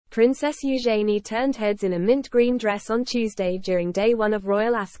Princess Eugenie turned heads in a mint green dress on Tuesday during day one of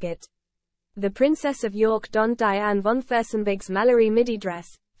Royal Ascot. The Princess of York donned Diane von Furstenberg's Mallory midi dress,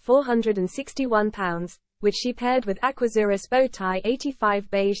 £461, which she paired with Aquazuris bow tie 85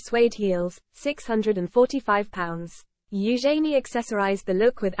 beige suede heels, £645. Eugenie accessorized the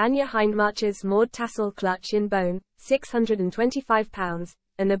look with Anya Hindmarch's Maud tassel clutch in bone, £625,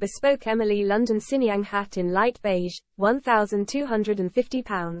 and a bespoke Emily London Sinyang hat in light beige,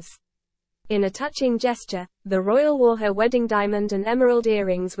 £1,250. In a touching gesture, the royal wore her wedding diamond and emerald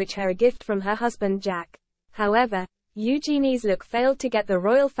earrings, which were a gift from her husband Jack. However, Eugenie's look failed to get the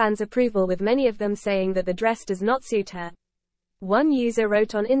royal fans' approval, with many of them saying that the dress does not suit her. One user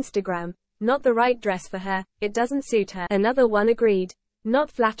wrote on Instagram, "Not the right dress for her, it doesn't suit her." Another one agreed, "Not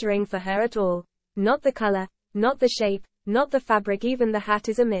flattering for her at all. Not the color, not the shape, not the fabric, even the hat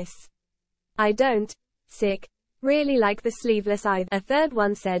is a miss. I don't really like the sleeveless either." A third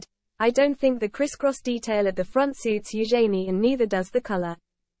one said, "I don't think the crisscross detail at the front suits Eugenie, and neither does the color.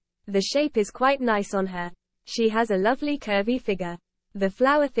 The shape is quite nice on her. She has a lovely curvy figure. The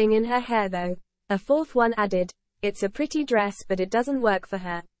flower thing in her hair though." A fourth one added, "It's a pretty dress, but it doesn't work for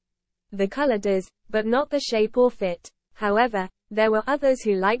her. The color does, but not the shape or fit." However, there were others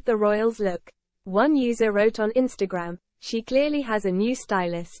who liked the royals' look. One user wrote on Instagram, "She clearly has a new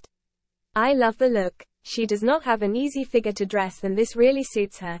stylist. I love the look. She does not have an easy figure to dress, and this really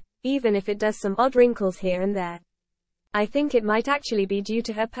suits her, even if it does some odd wrinkles here and there. I think it might actually be due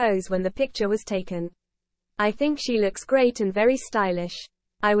to her pose when the picture was taken. I think she looks great and very stylish.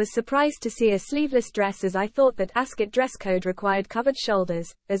 I was surprised to see a sleeveless dress, as I thought that Ascot dress code required covered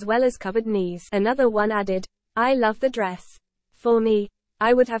shoulders, as well as covered knees." Another one added, "I love the dress. For me,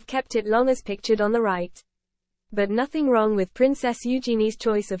 I would have kept it long as pictured on the right. But nothing wrong with Princess Eugenie's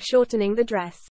choice of shortening the dress."